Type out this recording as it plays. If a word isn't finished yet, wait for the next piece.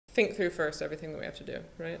think through first everything that we have to do,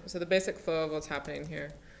 right? So the basic flow of what's happening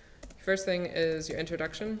here. First thing is your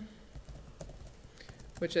introduction,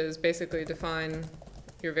 which is basically define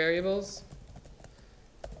your variables,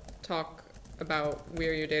 talk about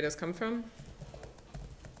where your data's come from.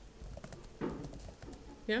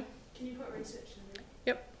 Yeah? Can you put research in there?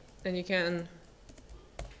 Yep. And you can,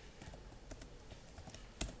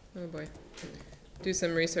 oh boy, do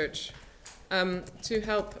some research to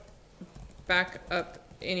help back up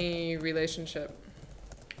any relationship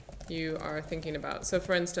you are thinking about. So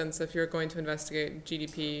for instance, if you're going to investigate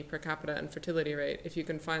GDP per capita and fertility rate, if you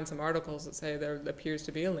can find some articles that say there appears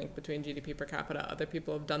to be a link between GDP per capita, other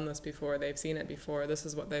people have done this before, they've seen it before, this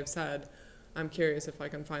is what they've said, I'm curious if I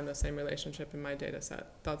can find the same relationship in my data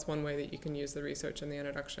set. That's one way that you can use the research in the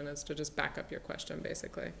introduction, is to just back up your question,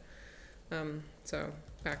 basically. So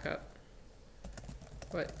back up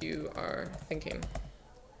what you are thinking.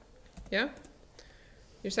 Yeah?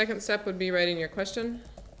 Your second step would be writing your question.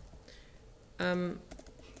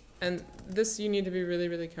 And this you need to be really,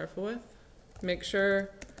 really careful with. Make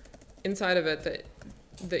sure inside of it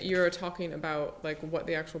that you're talking about like what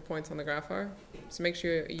the actual points on the graph are. So make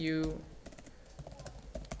sure you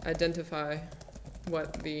identify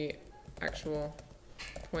what the actual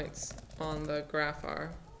points on the graph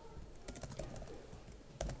are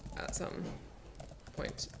at some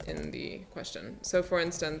point in the question. So for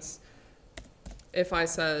instance, if I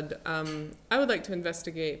said, I would like to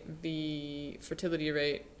investigate the fertility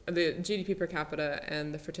rate, the GDP per capita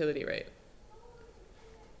and the fertility rate.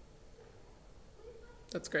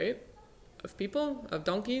 That's great. Of people, of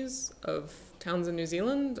donkeys, of towns in New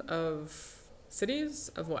Zealand, of cities,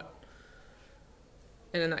 of what?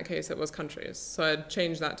 And in that case, it was countries. So I'd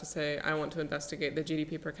change that to say, I want to investigate the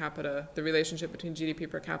GDP per capita, the relationship between GDP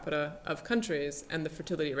per capita of countries and the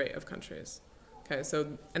fertility rate of countries. Okay,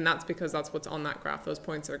 so, and that's because that's what's on that graph. Those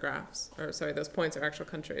points are graphs, or sorry, those points are actual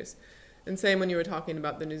countries. And same when you were talking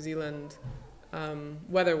about the New Zealand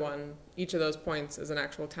weather one, each of those points is an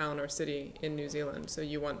actual town or city in New Zealand. So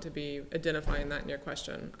you want to be identifying that in your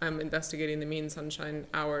question. I'm investigating the mean sunshine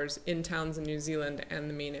hours in towns in New Zealand and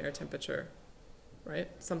the mean air temperature, right?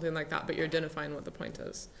 Something like that, but you're identifying what the point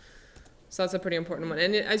is. So that's a pretty important one.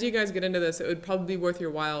 And as you guys get into this, it would probably be worth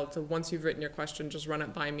your while to, once you've written your question, just run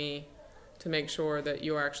it by me to make sure that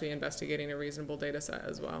you are actually investigating a reasonable data set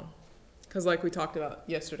as well. Because like we talked about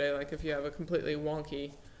yesterday, like if you have a completely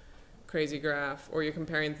wonky, crazy graph, or you're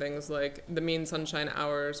comparing things like the mean sunshine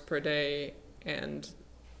hours per day and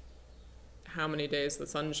how many days the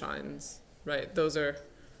sun shines, right? Those are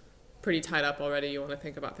pretty tied up already. You want to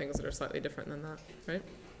think about things that are slightly different than that, right?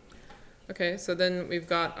 Okay, so then we've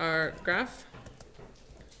got our graph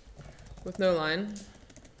with no line,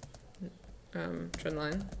 trend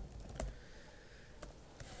line.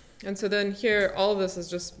 And so then here, all of this is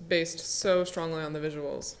just based so strongly on the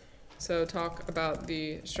visuals. So talk about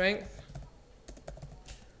the strength.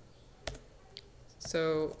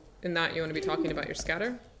 So in that, you want to be talking about your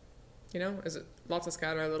scatter. You know, is it lots of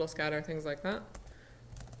scatter, little scatter, things like that.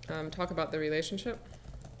 Talk about the relationship.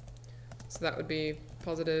 So that would be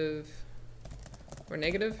positive or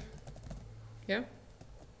negative. Yeah.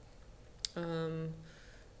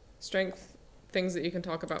 Strength. Things that you can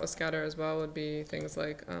talk about with scatter as well would be things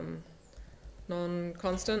like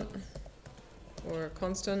non-constant or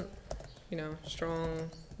constant, you know, strong,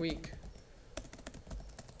 weak,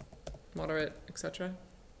 moderate, etc.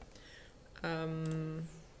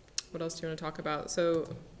 What else do you want to talk about? So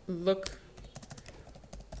look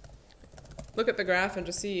at the graph and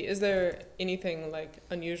just see, is there anything like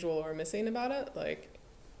unusual or missing about it? Like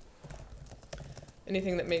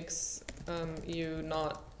anything that makes you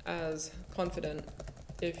not as confident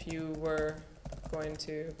if you were going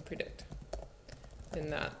to predict in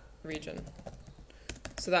that region.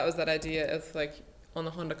 So that was that idea of like on the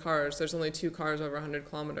Honda cars, there's only 2 cars over 100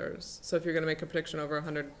 kilometers. So if you're going to make a prediction over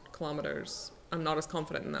 100 kilometers, I'm not as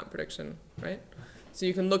confident in that prediction, right? So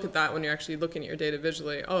you can look at that when you're actually looking at your data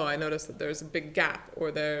visually. Oh, I noticed that there's a big gap, or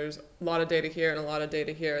there's a lot of data here and a lot of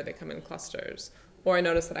data here. They come in clusters. Or I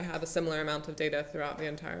noticed that I have a similar amount of data throughout the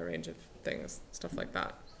entire range of things, stuff like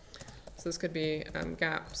that. So this could be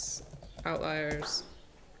gaps, outliers,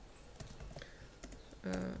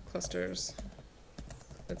 clusters,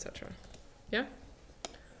 etc. Yeah?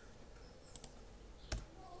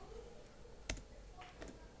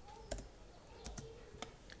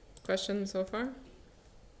 Questions so far?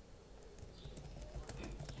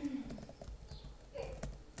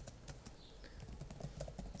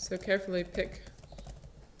 So carefully pick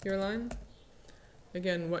your line.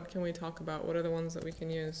 Again, what can we talk about? What are the ones that we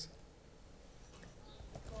can use?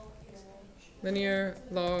 Linear,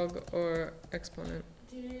 log, or exponent.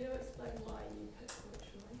 Do you to explain why you picked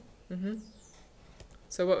originally? Mm-hmm.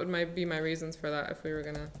 So what would be my reasons for that if we were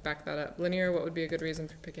going to back that up? Linear, what would be a good reason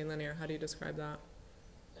for picking linear? How do you describe that?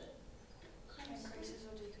 Increases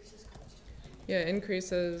or decreases constantly. Yeah,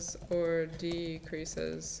 increases or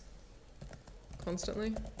decreases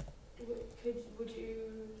constantly. Would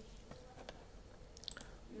you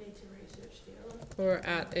need to research the other? Or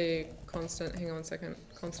at a constant, hang on one second,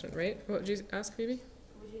 constant rate? What did you ask, Phoebe?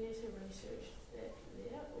 Would you need to research that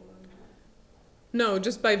there or No,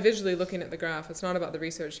 just by visually looking at the graph. It's not about the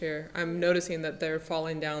research here. I'm noticing that they're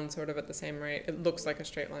falling down sort of at the same rate. It looks like a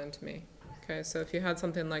straight line to me. Okay, so if you had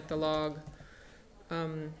something like the log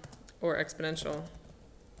or exponential,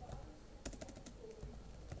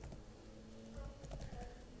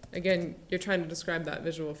 again, you're trying to describe that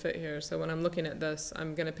visual fit here. So when I'm looking at this,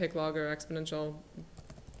 I'm going to pick log or exponential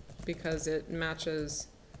because it matches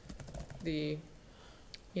the,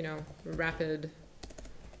 you know, rapid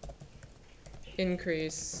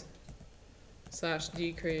increase /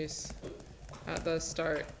 decrease at the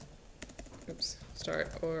start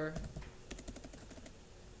or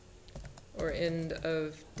end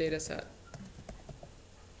of data set,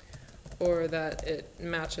 or that it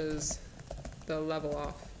matches the level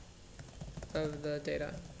off of the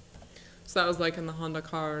data. So that was like in the Honda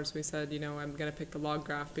cars, we said, you know, I'm going to pick the log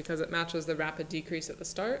graph because it matches the rapid decrease at the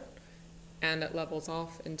start and it levels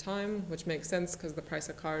off in time, which makes sense because the price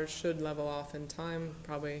of cars should level off in time.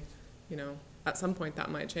 Probably, you know, at some point that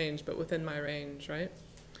might change, but within my range, right?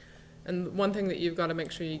 And one thing that you've got to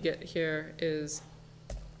make sure you get here is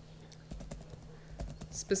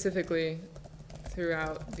specifically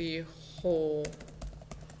throughout the whole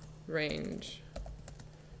range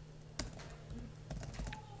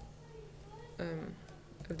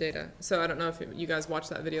of data. So I don't know if you guys watched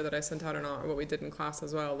that video that I sent out or not, or what we did in class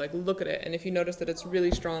as well. Like, look at it, and if you notice that it's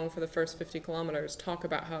really strong for the first 50 kilometers, talk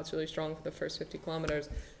about how it's really strong for the first 50 kilometers,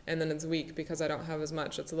 and then it's weak because I don't have as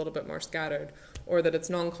much, it's a little bit more scattered. Or that it's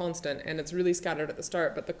non-constant, and it's really scattered at the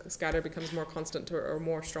start, but the scatter becomes more constant or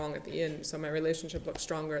more strong at the end. So my relationship looks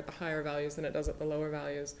stronger at the higher values than it does at the lower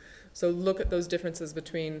values. So look at those differences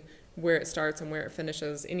between where it starts and where it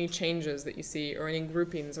finishes, any changes that you see, or any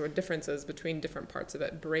groupings or differences between different parts of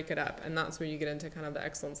it, break it up, and that's where you get into kind of the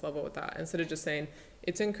excellence level with that. Instead of just saying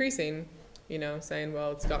it's increasing, you know, saying,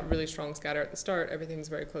 well, it's got really strong scatter at the start, everything's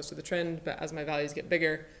very close to the trend, but as my values get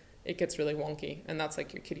bigger, it gets really wonky, and that's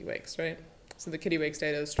like your kitty wakes, right? So the kitty wakes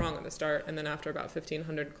data is strong at the start, and then after about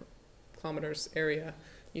 1,500 kilometers area,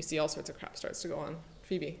 you see all sorts of crap starts to go on.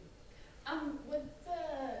 Phoebe? With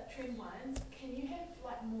the trend lines, can you have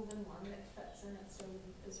like more than one that fits and it still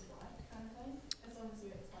is right kind of thing? As long as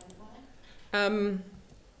you explain why.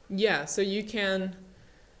 Yeah, so you can,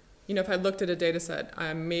 you know, if I looked at a data set,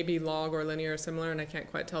 maybe log or linear are similar and I can't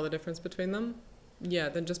quite tell the difference between them. Yeah,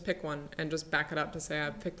 then just pick one and just back it up to say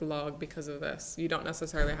I've picked log because of this. You don't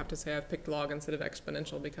necessarily have to say I've picked log instead of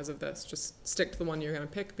exponential because of this. Just stick to the one you're going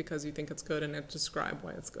to pick because you think it's good and describe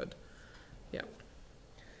why it's good. Yeah.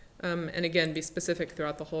 And again, be specific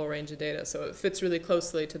throughout the whole range of data. So it fits really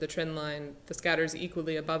closely to the trend line. The scatter is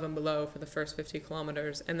equally above and below for the first 50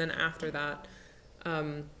 kilometers. And then after that,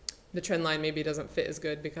 the trend line maybe doesn't fit as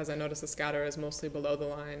good because I notice the scatter is mostly below the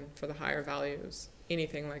line for the higher values.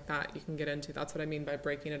 Anything like that you can get into. That's what I mean by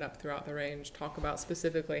breaking it up throughout the range. Talk about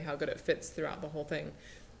specifically how good it fits throughout the whole thing.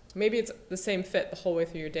 Maybe it's the same fit the whole way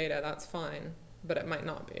through your data. That's fine, but it might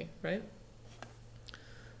not be, right?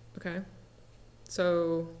 Okay.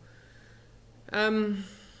 So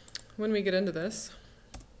when we get into this,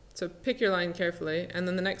 so pick your line carefully, and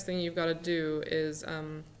then the next thing you've got to do is,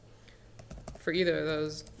 for either of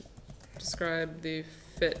those, describe the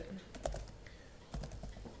fit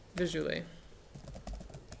visually.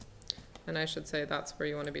 And I should say that's where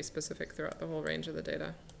you want to be specific throughout the whole range of the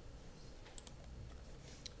data.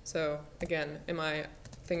 So again, am I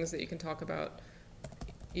things that you can talk about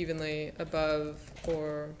evenly above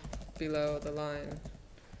or below the line?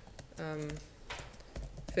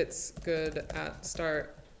 Fits good at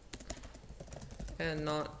start and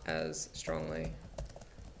not as strongly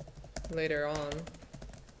later on,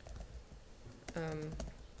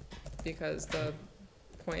 because the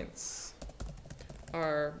points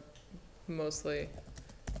are mostly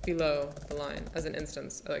below the line, as an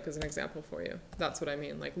instance, like as an example for you. That's what I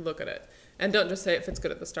mean, like look at it. And don't just say it fits good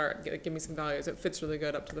at the start, give me some values. It fits really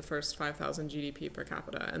good up to the first 5,000 GDP per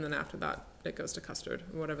capita, and then after that it goes to custard,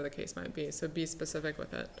 whatever the case might be. So be specific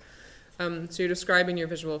with it. So you're describing your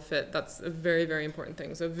visual fit. That's a very, very important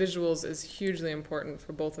thing. So visuals is hugely important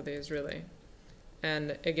for both of these, really.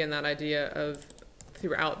 And again, that idea of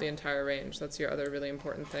throughout the entire range. That's your other really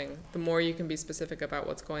important thing. The more you can be specific about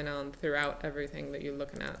what's going on throughout everything that you're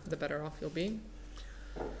looking at, the better off you'll be.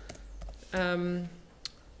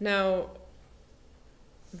 Now,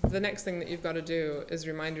 the next thing that you've got to do is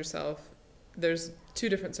remind yourself, there's two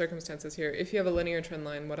different circumstances here. If you have a linear trend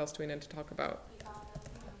line, what else do we need to talk about?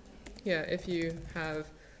 Yeah, if you have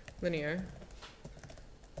linear,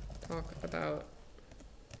 talk about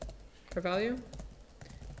R value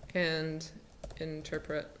and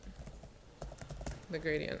interpret the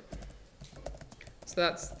gradient. So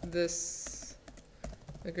that's this,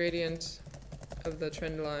 the gradient of the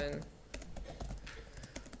trend line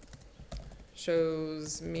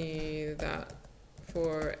shows me that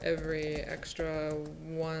for every extra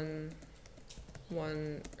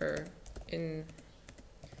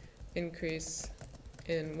increase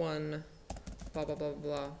in one blah blah blah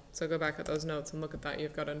blah. So go back at those notes and look at that.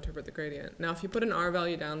 You've got to interpret the gradient. Now if you put an R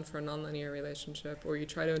value down for a nonlinear relationship, or you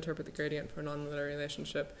try to interpret the gradient for a nonlinear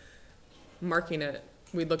relationship, marking it,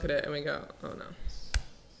 we look at it and we go, oh no,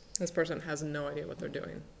 this person has no idea what they're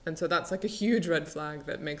doing. And so that's like a huge red flag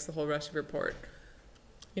that makes the whole rest of your report,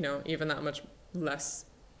 you know, even that much less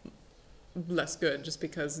good, just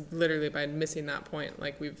because literally by missing that point,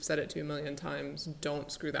 like we've said it to you a million times, don't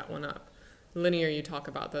screw that one up. Linear, you talk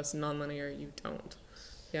about this. Non-linear, you don't.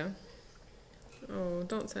 Yeah? Oh,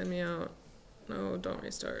 don't sign me out. No, don't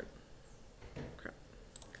restart. Crap.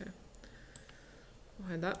 Okay. We'll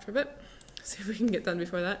hide that for a bit. See if we can get done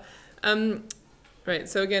before that. Right,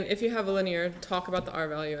 so again, if you have a linear, talk about the R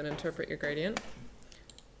value and interpret your gradient.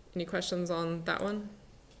 Any questions on that one?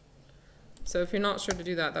 So if you're not sure to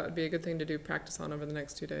do that, that would be a good thing to do practice on over the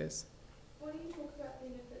next 2 days. What do you talk about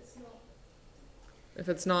then if it's not? If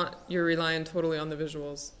it's not, you're relying totally on the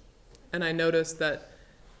visuals. And I noticed that,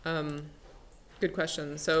 good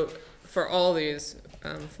question. So for all these,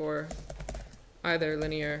 for either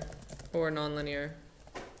linear or nonlinear,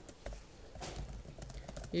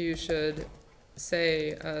 you should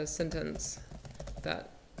say a sentence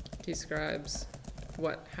that describes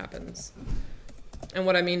what happens. And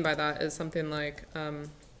what I mean by that is something like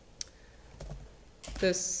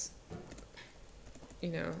this, you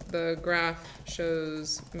know, the graph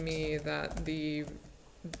shows me that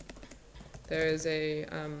there is a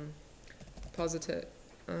positive,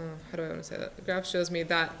 how do I want to say that? The graph shows me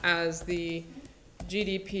that as the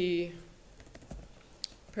GDP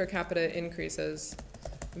per capita increases,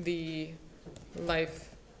 the life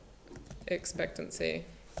expectancy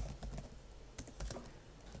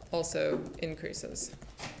also increases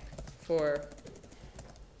for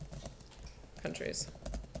countries.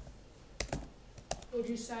 Would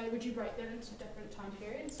you break that into different time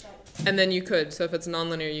periods? And then you could, so if it's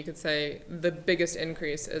nonlinear, you could say the biggest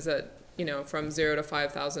increase is at, you know, from 0 to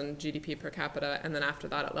 5,000 GDP per capita, and then after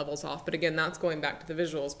that it levels off. But again, that's going back to the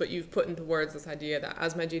visuals, but you've put into words this idea that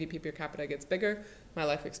as my GDP per capita gets bigger, my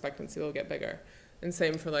life expectancy will get bigger. And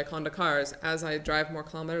same for like Honda cars. As I drive more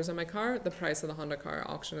kilometers on my car, the price of the Honda car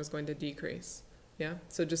auction is going to decrease. Yeah.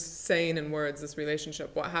 So just saying in words this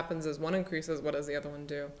relationship. What happens is one increases, what does the other one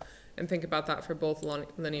do? And think about that for both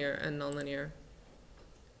linear and nonlinear.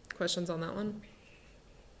 Questions on that one?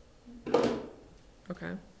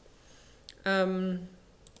 Okay. And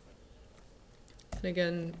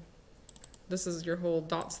again, this is your whole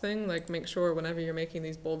dots thing. Like, make sure whenever you're making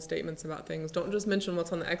these bold statements about things, don't just mention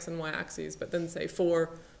what's on the X and Y axes, but then say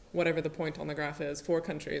for whatever the point on the graph is, 4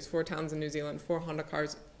 countries, 4 towns in New Zealand, 4 Honda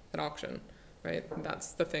cars at auction, right?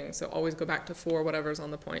 That's the thing. So always go back to for whatever's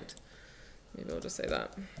on the point. Maybe we'll just say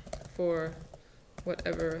that. For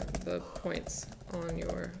whatever the points on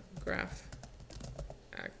your graph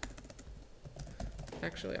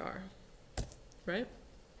actually are, right?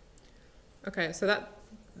 Okay, so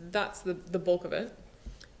that's the bulk of it.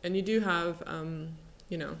 And you do have,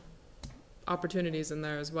 you know, opportunities in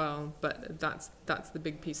there as well, but that's the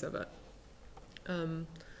big piece of it. Do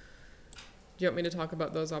you want me to talk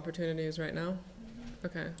about those opportunities right now? Mm-hmm.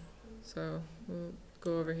 Okay, so we'll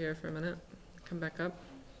go over here for a minute, come back up.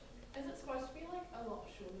 Is it supposed to be like a lot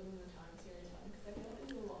shorter than the time series one? Because I feel like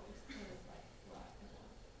there's a lot of kind of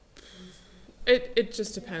like It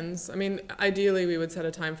just depends. I mean, ideally we would set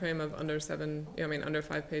a time frame of under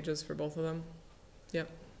 5 pages for both of them. Yep.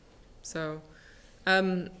 So,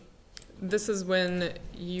 this is when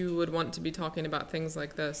you would want to be talking about things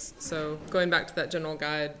like this. So going back to that general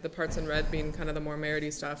guide, the parts in red being kind of the more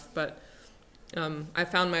merity stuff, but I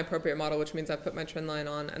found my appropriate model, which means I put my trend line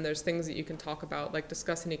on, and there's things that you can talk about, like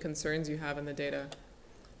discuss any concerns you have in the data.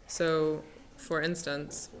 So, for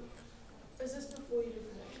instance, is this before you do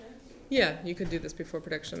predictions? Yeah, you could do this before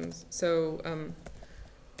predictions. So,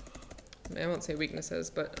 I won't say weaknesses,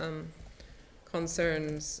 but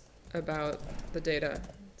concerns about the data.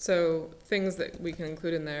 So things that we can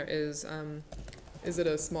include in there is it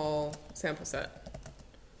a small sample set,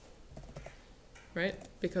 right?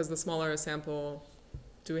 Because the smaller a sample,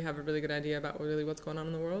 do we have a really good idea about really what's going on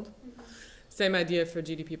in the world? Mm-hmm. Same idea for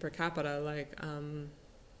GDP per capita, like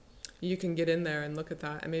you can get in there and look at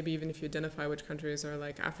that, and maybe even if you identify which countries are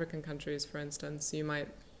like African countries, for instance, you might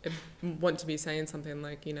want to be saying something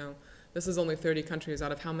like, you know, this is only 30 countries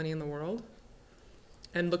out of how many in the world?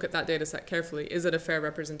 And look at that data set carefully. Is it a fair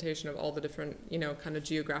representation of all the different, you know, kind of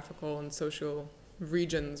geographical and social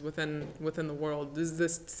regions within the world? Is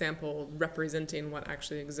this sample representing what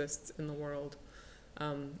actually exists in the world?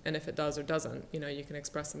 And if it does or doesn't, you know, you can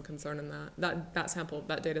express some concern in that. That sample,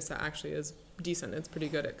 that data set actually is decent. It's pretty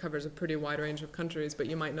good. It covers a pretty wide range of countries, but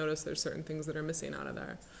you might notice there's certain things that are missing out of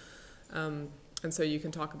there. And so you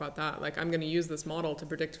can talk about that. Like, I'm going to use this model to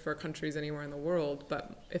predict for countries anywhere in the world,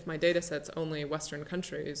 but if my data set's only Western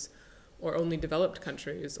countries, or only developed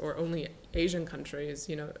countries, or only Asian countries,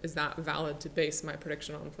 you know, is that valid to base my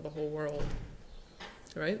prediction on for the whole world?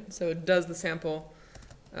 Right? So does the sample...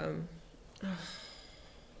 10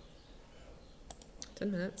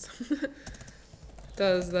 minutes.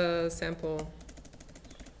 Does the sample...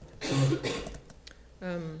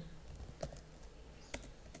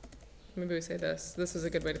 maybe we say this. This is a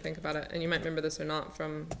good way to think about it, and you might remember this or not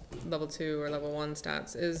from level 2 or level 1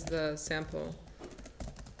 stats. Is the sample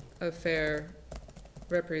a fair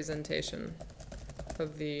representation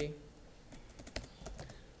of the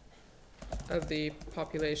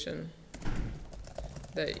population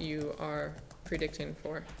that you are predicting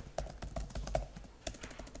for?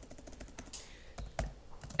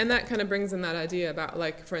 And that kind of brings in that idea about,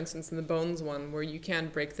 like, for instance, in the bones one, where you can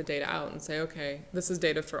break the data out and say, okay, this is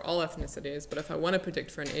data for all ethnicities, but if I want to predict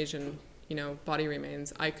for an Asian, you know, body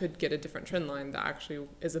remains, I could get a different trend line that actually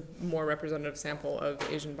is a more representative sample of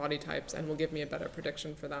Asian body types and will give me a better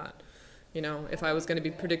prediction for that. You know, if I was going to be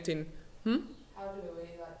predicting... How do we,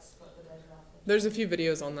 like, split the data up? There's a few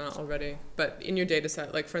videos on that already, but in your data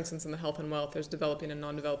set, like for instance in the health and wealth, there's developing and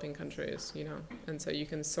non-developing countries, you know, and so you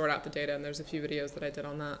can sort out the data, and there's a few videos that I did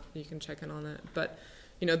on that. You can check in on it, but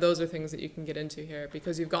you know, those are things that you can get into here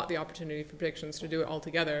because you've got the opportunity for predictions to do it all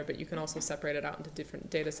together, but you can also separate it out into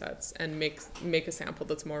different data sets and make a sample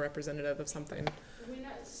that's more representative of something. When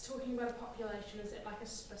it's talking about a population, is it like a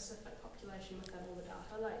specific population within all the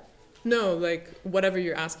data, like? No, like whatever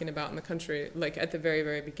you're asking about in the country, like at the very,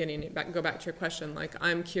 very beginning, go back to your question, like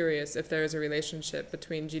I'm curious if there is a relationship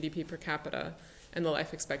between GDP per capita and the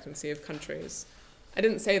life expectancy of countries. I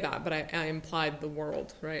didn't say that, but I implied the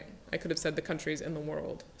world, right? I could have said the countries in the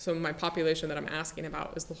world. So my population that I'm asking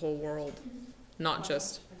about is the whole world, not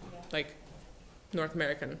just like North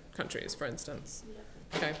American countries, for instance.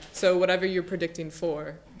 Okay, so whatever you're predicting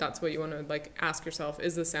for, that's what you want to like ask yourself,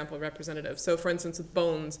 is the sample representative? So for instance, with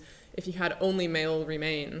bones, if you had only male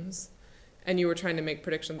remains and you were trying to make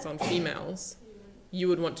predictions on females, you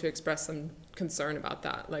would want to express some concern about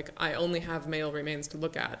that. Like, I only have male remains to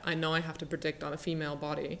look at. I know I have to predict on a female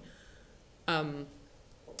body.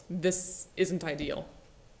 This isn't ideal.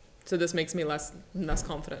 So this makes me less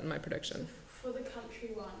confident in my prediction. For the country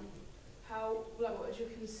one, what would your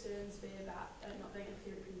concerns be about it not being a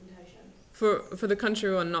fair representation? For the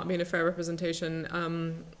country one not being a fair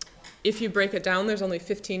representation, if you break it down, there's only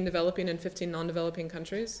 15 developing and 15 non-developing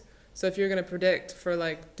countries. So if you're going to predict for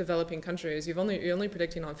like developing countries, you're only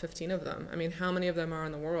predicting on 15 of them. I mean, how many of them are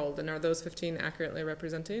in the world, and are those 15 accurately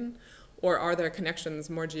representing? Or are there connections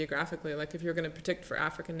more geographically? Like if you're going to predict for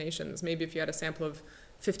African nations, maybe if you had a sample of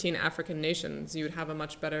 15 African nations, you would have a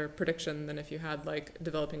much better prediction than if you had like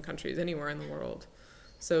developing countries anywhere in the world.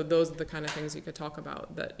 So those are the kind of things you could talk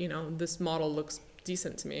about, that, you know, this model looks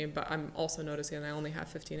decent to me, but I'm also noticing I only have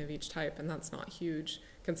 15 of each type, and that's not huge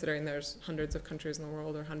considering there's hundreds of countries in the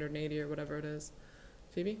world, or 180 or whatever it is.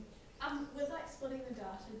 Phoebe? With like splitting the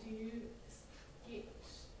data, do you get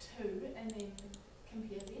two and then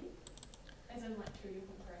compare them? As in like two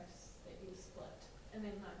different graphs that you split and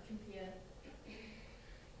then like compare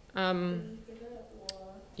together,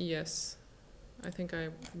 or? Yes. I think I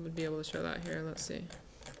would be able to show that here. Let's see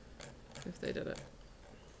if they did it.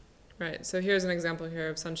 Right, so here's an example here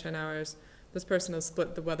of sunshine hours. This person has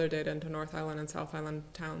split the weather data into North Island and South Island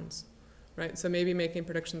towns, right? So maybe making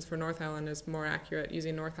predictions for North Island is more accurate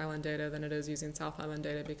using North Island data than it is using South Island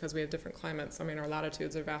data, because we have different climates. I mean, our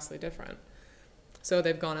latitudes are vastly different. So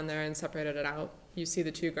they've gone in there and separated it out. You see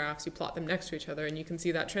the two graphs, you plot them next to each other, and you can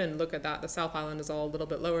see that trend. Look at that, the South Island is all a little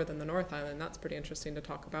bit lower than the North Island. That's pretty interesting to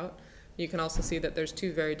talk about. You can also see that there's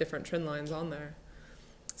two very different trend lines on there.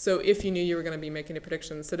 So if you knew you were going to be making a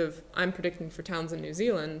prediction, instead of I'm predicting for towns in New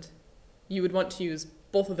Zealand, you would want to use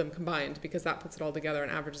both of them combined because that puts it all together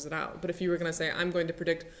and averages it out. But if you were going to say, I'm going to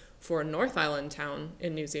predict for a North Island town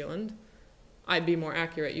in New Zealand, I'd be more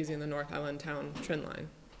accurate using the North Island town trend line,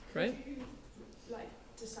 right? Do you like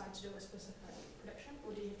decide to do a specific prediction,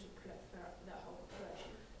 or do you have to predict the whole population?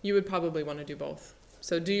 You would probably want to do both.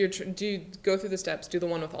 So go through the steps, do the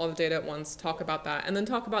one with all the data at once, talk about that, and then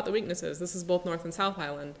talk about the weaknesses. This is both North and South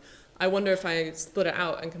Island. I wonder if I split it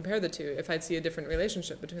out and compare the two, if I'd see a different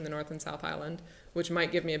relationship between the North and South Island, which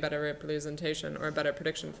might give me a better representation or a better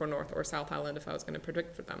prediction for North or South Island if I was going to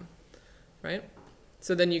predict for them, right?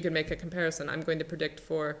 So then you can make a comparison. I'm going to predict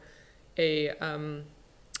for a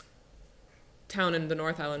town in the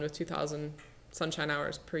North Island with 2,000 sunshine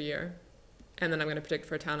hours per year. And then I'm going to predict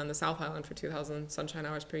for a town in the South Island for 2,000 sunshine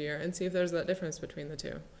hours per year and see if there's that difference between the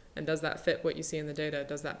two. And does that fit what you see in the data?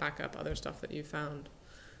 Does that back up other stuff that you found?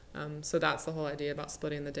 So that's the whole idea about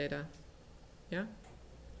splitting the data. Yeah?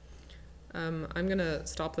 I'm going to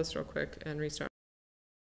stop this real quick and restart.